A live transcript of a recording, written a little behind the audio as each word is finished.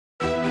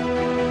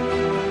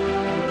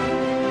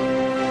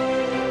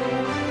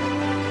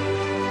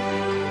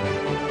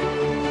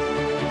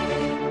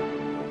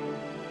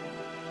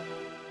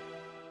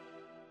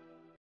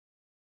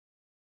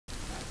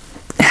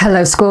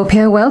Hello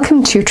Scorpio,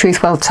 welcome to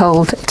Truth Well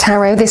Told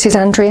Tarot. This is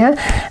Andrea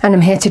and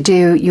I'm here to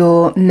do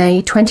your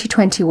May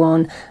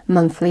 2021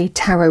 monthly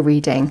tarot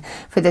reading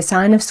for the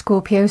sign of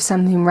Scorpio,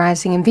 Sun, Moon,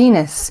 Rising and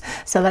Venus.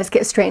 So let's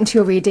get straight into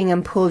your reading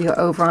and pull your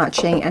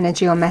overarching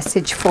energy or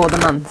message for the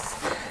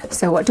month.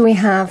 So what do we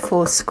have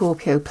for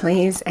Scorpio,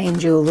 please?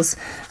 Angels,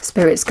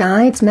 spirits,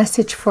 guides,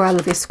 message for our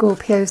lovely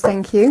Scorpios,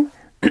 thank you.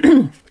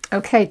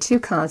 Okay,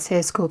 two cards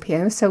here,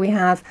 Scorpio. So we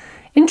have,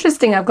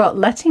 interesting, I've got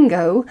letting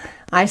go.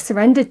 I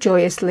surrender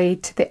joyously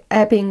to the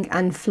ebbing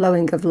and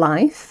flowing of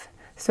life.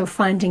 So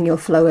finding your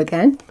flow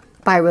again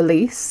by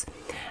release.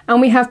 And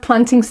we have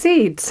planting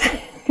seeds.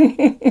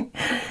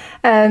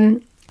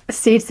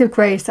 Seeds of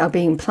grace are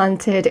being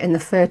planted in the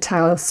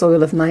fertile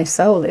soil of my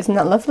soul. Isn't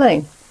that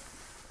lovely?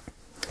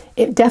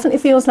 It definitely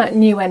feels like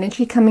new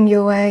energy coming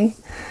your way.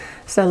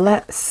 So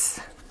let's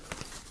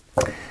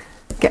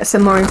get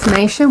some more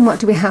information. What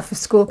do we have for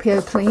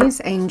Scorpio,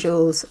 please?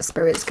 Angels,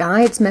 spirits,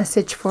 guides,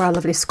 message for our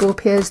lovely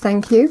Scorpios,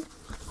 thank you.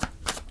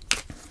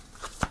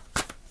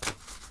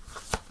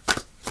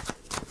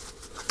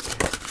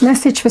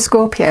 Message for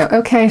Scorpio.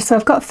 Okay, so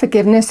I've got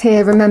forgiveness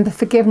here. Remember,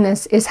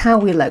 forgiveness is how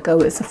we let go.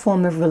 It's a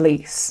form of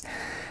release.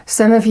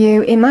 Some of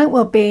you, it might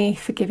well be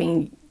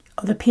forgiving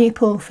other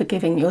people,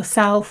 forgiving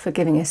yourself,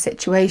 forgiving a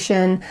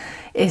situation.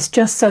 It's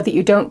just so that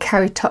you don't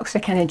carry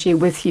toxic energy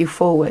with you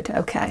forward,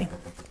 okay?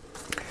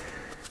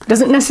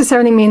 Doesn't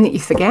necessarily mean that you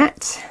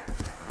forget.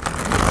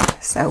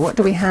 So what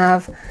do we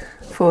have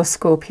for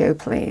Scorpio,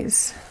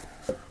 please?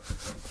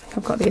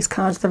 I've got these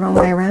cards the wrong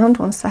way around.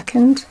 One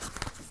second.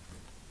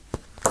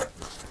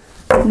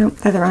 Nope,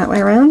 they're the right way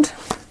around.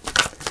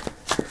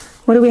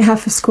 What do we have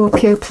for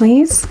Scorpio,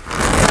 please?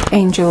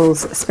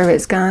 Angels,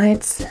 spirits,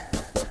 guides.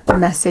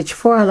 Message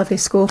for our lovely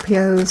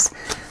Scorpios,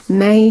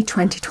 May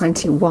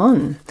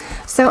 2021.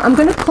 So I'm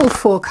going to pull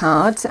 4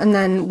 cards and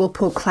then we'll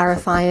pull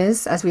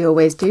clarifiers, as we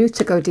always do,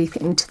 to go deeper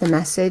into the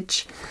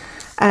message.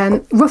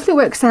 Roughly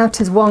works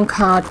out as 1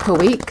 card per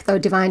week, though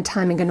divine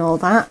timing and all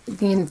that,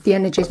 the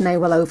energies may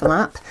well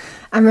overlap.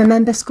 And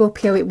remember,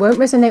 Scorpio, it won't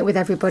resonate with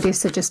everybody,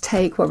 so just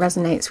take what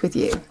resonates with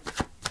you.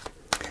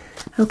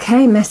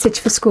 Okay, message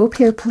for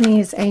Scorpio,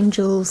 please.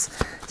 Angels,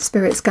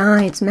 spirits,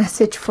 guides,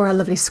 message for our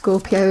lovely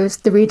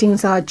Scorpios. The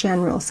readings are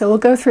general, so we'll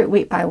go through it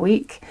week by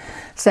week.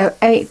 So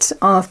 8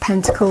 of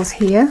Pentacles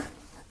here.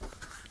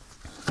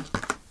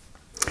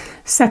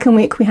 Second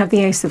week we have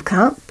the Ace of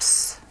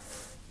Cups.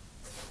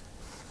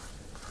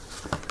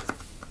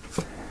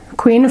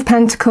 Queen of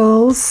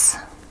Pentacles.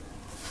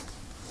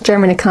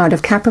 Generally a card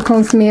of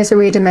Capricorn for me as a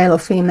reader, male or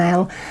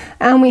female.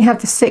 And we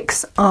have the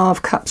 6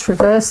 of Cups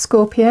reversed,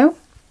 Scorpio.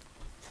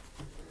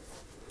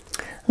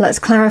 Let's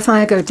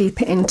clarify, go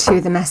deeper into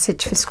the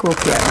message for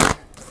Scorpio.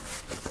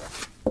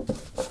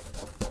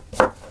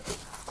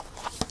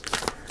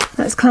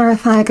 Let's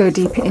clarify, go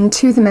deeper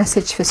into the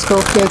message for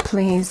Scorpio,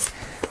 please.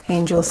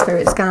 Angel,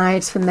 spirits,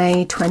 guides for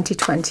May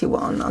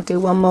 2021. I'll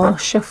do one more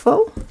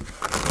shuffle.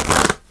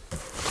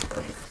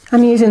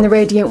 I'm using the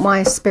Radiant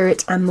Wise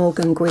Spirit and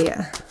Morgan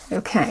Greer.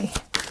 Okay,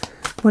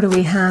 what do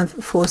we have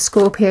for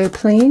Scorpio,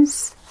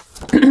 please?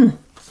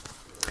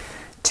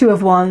 2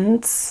 of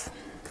Wands.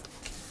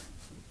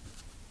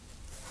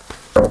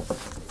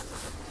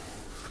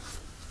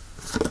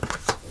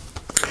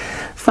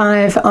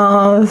 5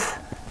 of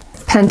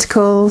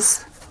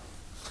Pentacles.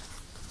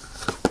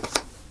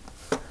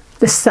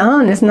 The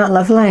Sun, isn't that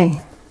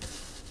lovely?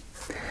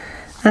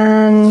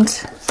 And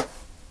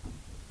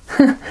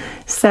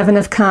 7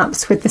 of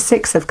Cups with the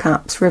 6 of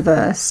Cups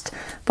reversed.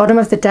 Bottom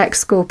of the deck,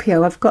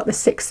 Scorpio, I've got the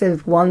 6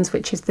 of Wands,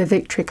 which is the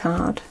Victory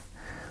card.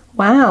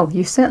 Wow,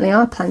 you certainly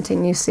are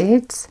planting new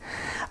seeds.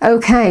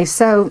 Okay,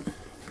 so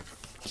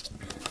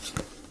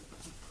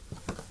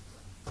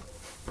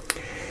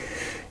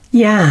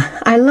yeah,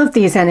 I love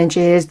these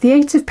energies. The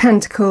 8 of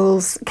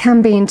Pentacles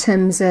can be in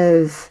terms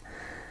of,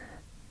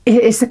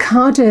 it's a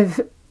card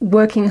of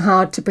working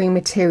hard to bring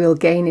material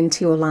gain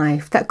into your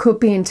life. That could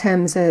be in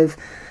terms of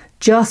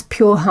just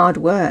pure hard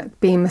work,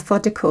 being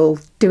methodical,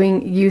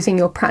 using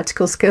your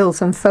practical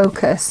skills and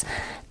focus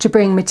to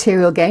bring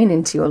material gain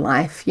into your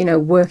life, you know,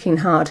 working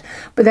hard.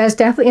 But there's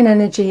definitely an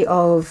energy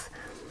of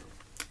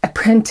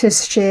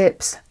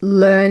apprenticeships,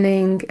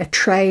 learning a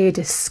trade,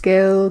 a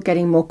skill,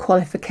 getting more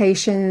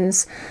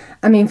qualifications.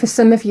 I mean, for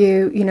some of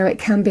you, you know, it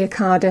can be a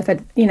card of,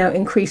 you know,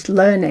 increased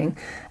learning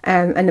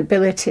and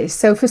abilities.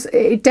 So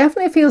it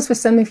definitely feels for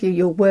some of you,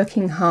 you're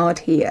working hard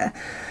here.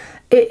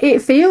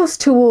 It feels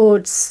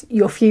towards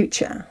your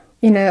future.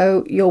 You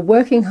know, you're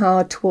working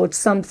hard towards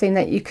something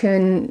that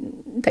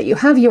you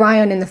have your eye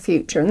on in the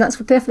future. And that's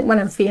definitely what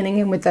I'm feeling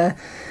in with the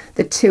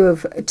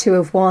two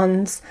of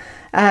Wands.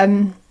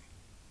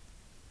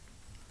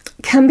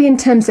 Can be in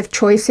terms of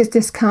choices,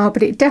 this card,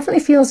 but it definitely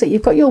feels that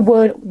you've got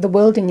the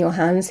world in your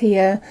hands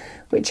here,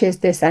 which is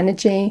this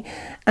energy.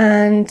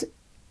 And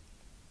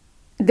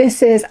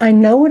this is, I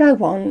know what I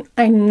want,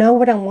 I know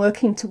what I'm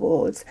working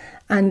towards,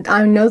 and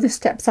I know the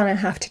steps that I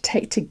have to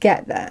take to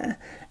get there.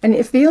 And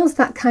it feels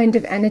that kind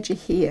of energy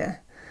here.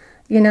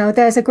 You know,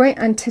 there's a great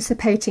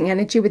anticipating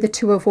energy with the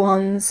Two of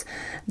Wands.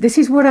 This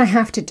is what I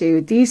have to do.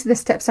 These are the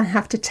steps I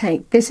have to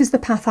take. This is the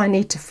path I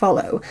need to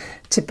follow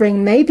to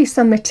bring maybe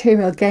some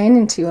material gain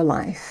into your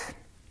life.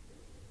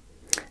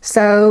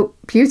 So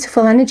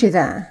beautiful energy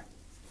there.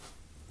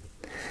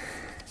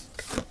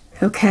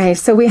 Okay,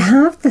 so we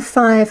have the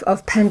Five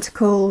of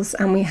Pentacles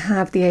and we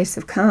have the Ace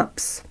of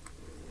Cups.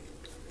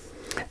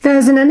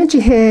 There's an energy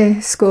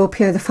here,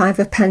 Scorpio, the Five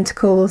of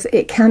Pentacles.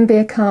 It can be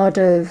a card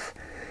of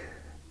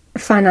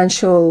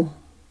financial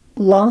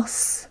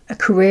loss, a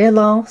career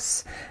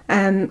loss,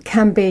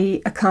 can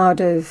be a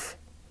card of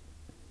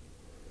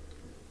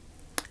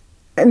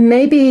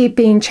maybe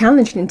being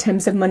challenged in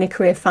terms of money,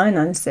 career,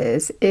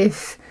 finances.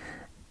 If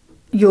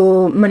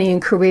your money and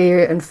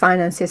career and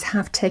finances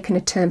have taken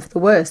a turn for the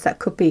worse, that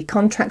could be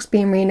contracts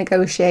being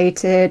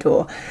renegotiated,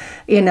 or,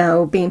 you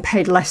know, being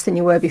paid less than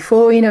you were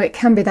before. You know, it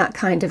can be that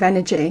kind of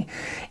energy.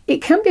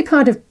 It can be a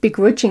kind of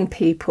begrudging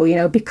people, you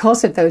know,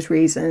 because of those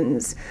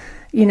reasons.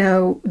 You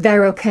know,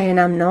 they're okay and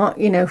I'm not,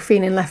 you know,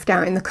 feeling left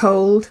out in the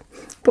cold.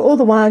 But all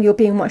the while you're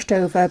being watched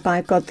over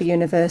by God, the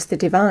universe, the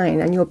divine,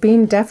 and you're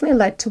being definitely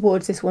led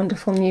towards this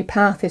wonderful new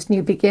path, this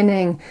new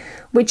beginning,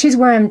 which is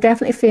where I'm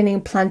definitely feeling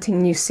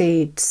planting new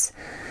seeds.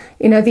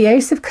 You know, the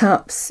Ace of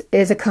Cups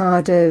is a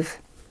card of,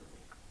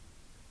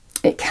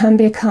 it can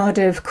be a card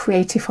of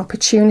creative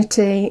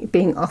opportunity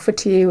being offered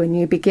to you, a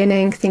new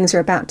beginning. Things are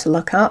about to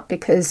look up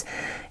because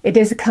it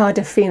is a card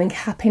of feeling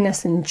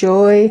happiness and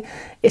joy.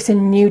 It's a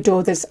new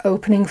door that's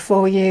opening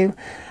for you.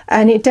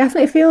 And it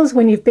definitely feels,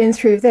 when you've been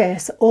through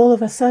this, all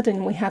of a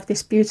sudden we have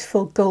this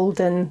beautiful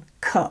golden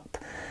cup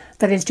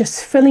that is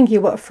just filling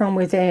you up from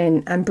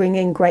within and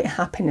bringing great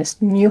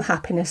happiness, new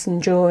happiness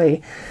and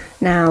joy.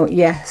 Now,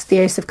 yes, the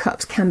Ace of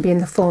Cups can be in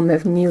the form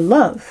of new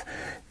love,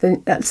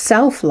 that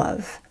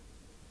self-love.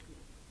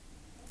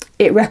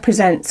 It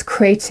represents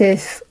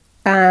creative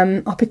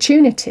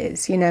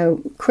opportunities, you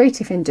know,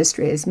 creative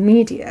industries,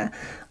 media,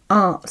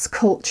 arts,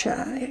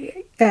 culture,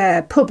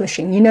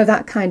 publishing, you know,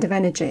 that kind of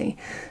energy.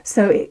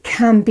 So it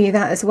can be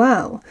that as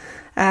well.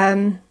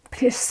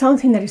 But it's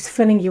something that is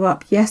filling you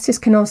up. Yes, this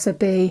can also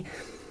be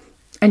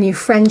a new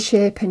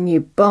friendship, a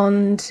new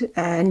bond,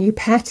 a new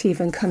pet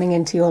even coming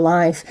into your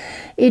life.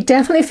 It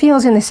definitely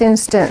feels in this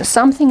instance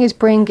something is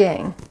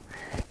bringing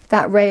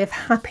that ray of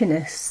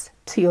happiness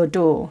to your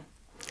door.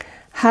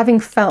 Having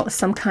felt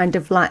some kind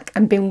of lack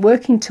and been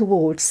working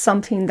towards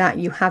something that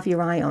you have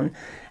your eye on,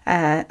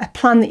 a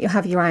plan that you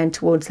have your eye on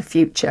towards the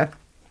future.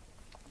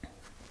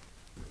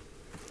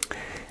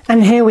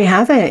 And here we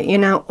have it, you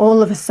know,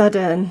 all of a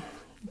sudden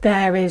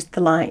there is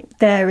the light.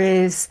 There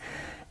is,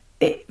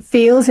 it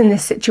feels in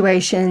this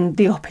situation,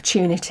 the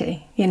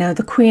opportunity. You know,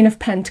 the Queen of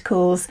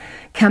Pentacles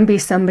can be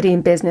somebody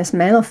in business,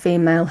 male or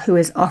female, who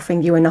is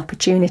offering you an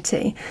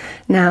opportunity.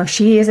 Now,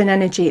 she is an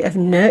energy of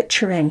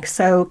nurturing,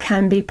 so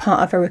can be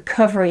part of a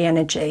recovery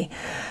energy.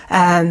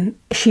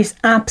 She's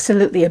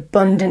absolutely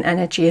abundant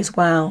energy as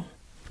well.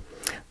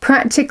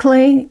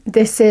 Practically,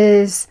 this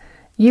is,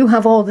 you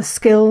have all the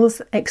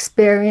skills,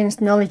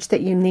 experience, knowledge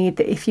that you need,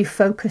 that if you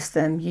focus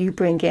them, you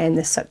bring in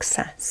the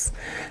success.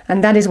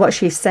 And that is what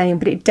she's saying.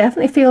 But it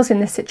definitely feels in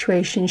this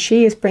situation,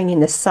 she is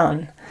bringing the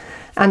sun.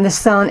 And the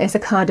sun is a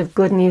card of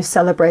good news,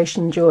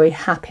 celebration, joy,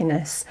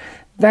 happiness.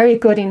 Very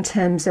good in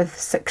terms of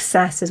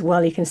success as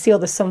well. You can see all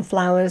the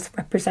sunflowers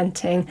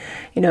representing,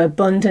 you know,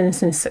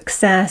 abundance and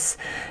success.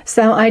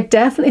 So I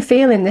definitely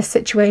feel in this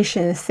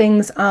situation,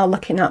 things are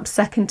looking up,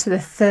 second to the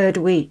third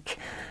week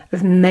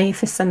of May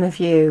for some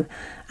of you,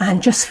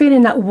 and just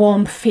feeling that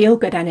warm,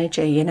 feel-good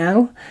energy, you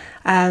know,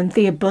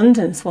 the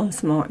abundance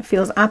once more. It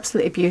feels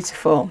absolutely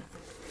beautiful.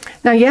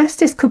 Now, yes,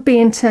 this could be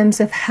in terms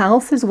of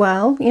health as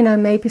well, you know,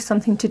 maybe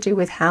something to do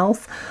with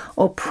health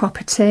or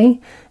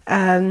property.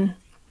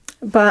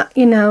 But,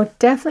 you know,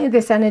 definitely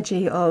this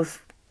energy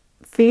of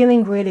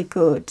feeling really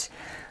good.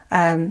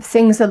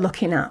 Things are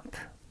looking up.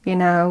 You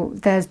know,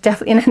 there's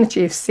definitely an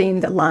energy of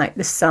seeing the light,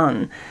 the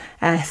sun,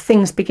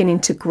 things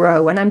beginning to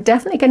grow. And I'm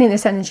definitely getting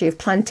this energy of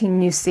planting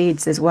new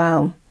seeds as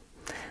well,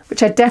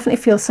 which I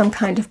definitely feel some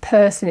kind of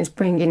person is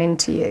bringing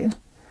into you.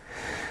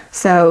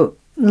 So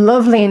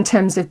lovely in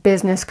terms of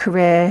business,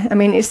 career. I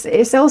mean,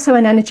 it's also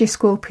an energy,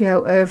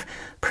 Scorpio, of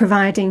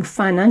providing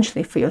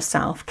financially for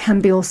yourself.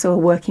 Can be also a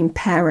working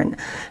parent.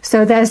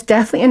 So there's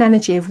definitely an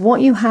energy of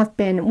what you have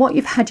been, what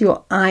you've had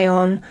your eye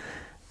on.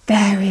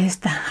 There is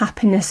the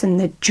happiness and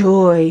the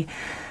joy.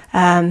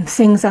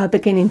 Things are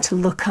beginning to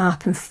look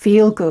up and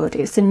feel good.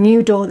 It's a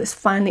new door that's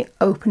finally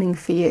opening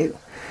for you.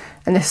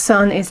 And the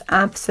sun is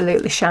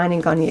absolutely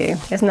shining on you.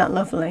 Isn't that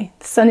lovely?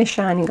 The sun is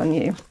shining on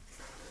you.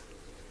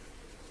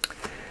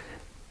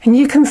 And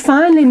you can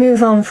finally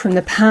move on from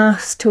the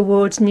past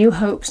towards new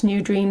hopes,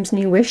 new dreams,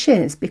 new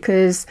wishes,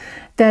 because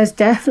there's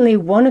definitely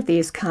one of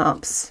these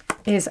cups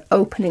is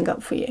opening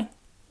up for you.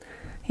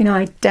 You know,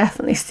 I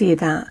definitely see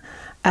that.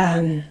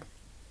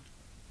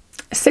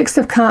 Six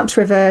of Cups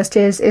reversed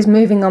is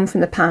moving on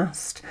from the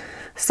past.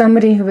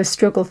 somebody who has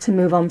struggled to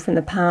move on from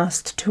the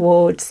past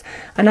towards,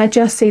 and I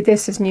just see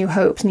this as new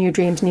hopes, new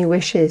dreams, new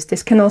wishes.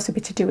 This can also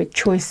be to do with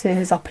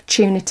choices,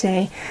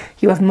 opportunity.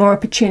 You have more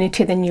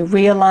opportunity than you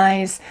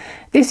realize.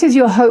 This is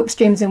your hopes,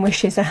 dreams and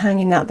wishes are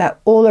hanging out there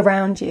all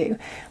around you.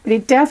 But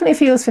it definitely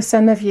feels for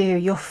some of you,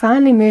 you're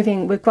finally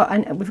moving. We've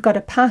got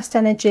a past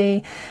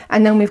energy,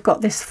 and then we've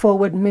got this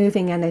forward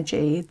moving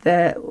energy,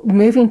 the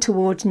moving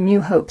towards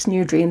new hopes,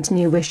 new dreams,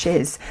 new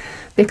wishes,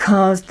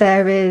 because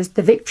there is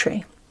the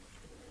victory.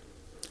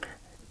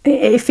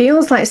 It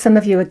feels like some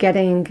of you are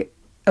getting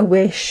a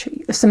wish.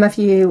 Some of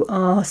you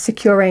are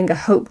securing a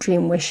hope,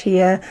 dream, wish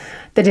here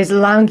that is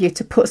allowing you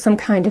to put some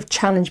kind of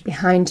challenge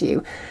behind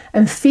you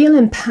and feel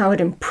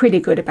empowered and pretty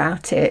good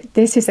about it.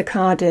 This is a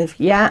card of,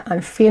 yeah,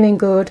 I'm feeling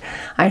good.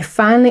 I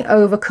finally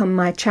overcome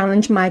my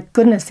challenge. My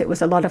goodness, it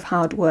was a lot of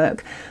hard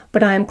work,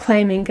 but I am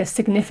claiming a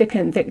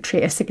significant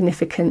victory, a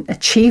significant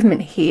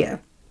achievement here.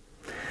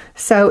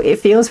 So it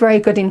feels very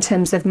good in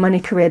terms of money,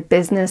 career,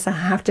 business. I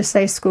have to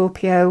say,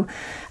 Scorpio,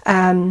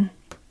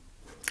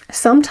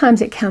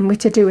 sometimes it can be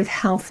to do with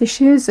health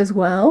issues as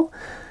well.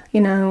 You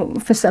know,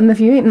 for some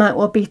of you, it might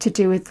well be to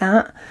do with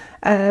that.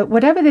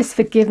 Whatever this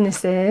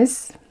forgiveness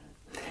is,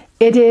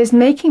 it is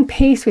making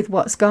peace with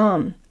what's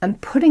gone and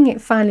putting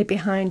it finally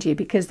behind you,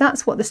 because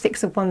that's what the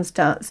Six of Wands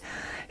does.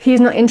 He's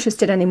not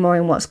interested anymore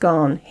in what's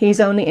gone. He's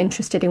only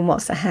interested in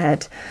what's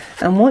ahead.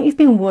 And what you've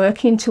been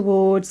working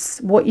towards,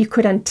 what you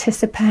could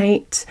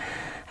anticipate,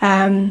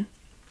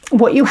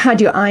 what you had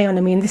your eye on.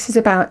 I mean, this is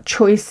about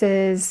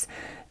choices,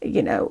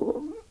 you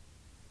know,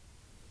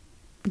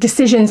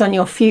 decisions on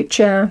your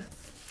future,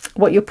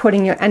 what you're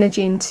putting your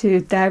energy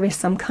into. There is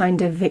some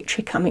kind of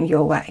victory coming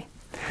your way.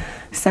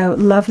 So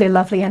lovely,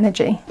 lovely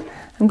energy.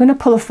 I'm going to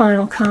pull a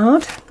final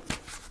card.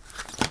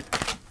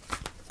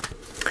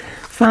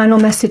 Final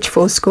message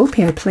for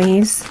Scorpio,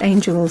 please.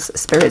 Angels,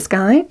 spirits,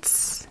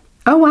 guides.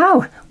 Oh,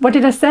 wow. What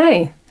did I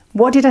say?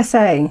 What did I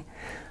say?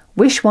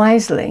 Wish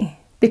wisely,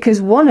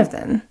 because one of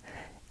them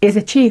is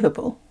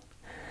achievable.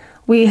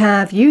 We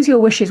have use your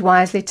wishes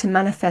wisely to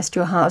manifest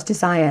your heart's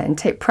desire and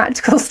take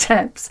practical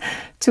steps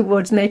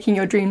towards making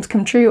your dreams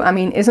come true. I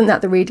mean, isn't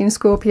that the reading,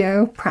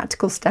 Scorpio?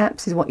 Practical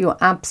steps is what you're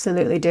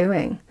absolutely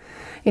doing.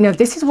 You know,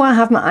 this is what I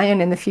have my eye on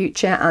in the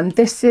future, and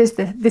this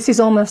is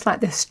almost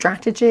like the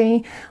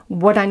strategy,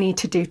 what I need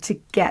to do to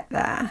get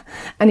there.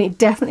 And it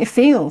definitely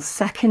feels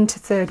second to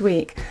third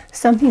week,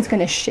 something's going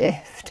to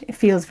shift. It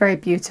feels very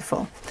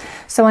beautiful.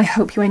 So I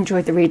hope you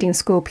enjoyed the reading,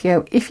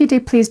 Scorpio. If you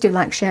did, please do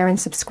like, share and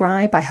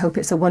subscribe. I hope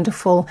it's a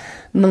wonderful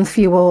month for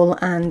you all,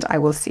 and I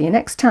will see you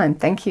next time.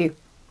 Thank you.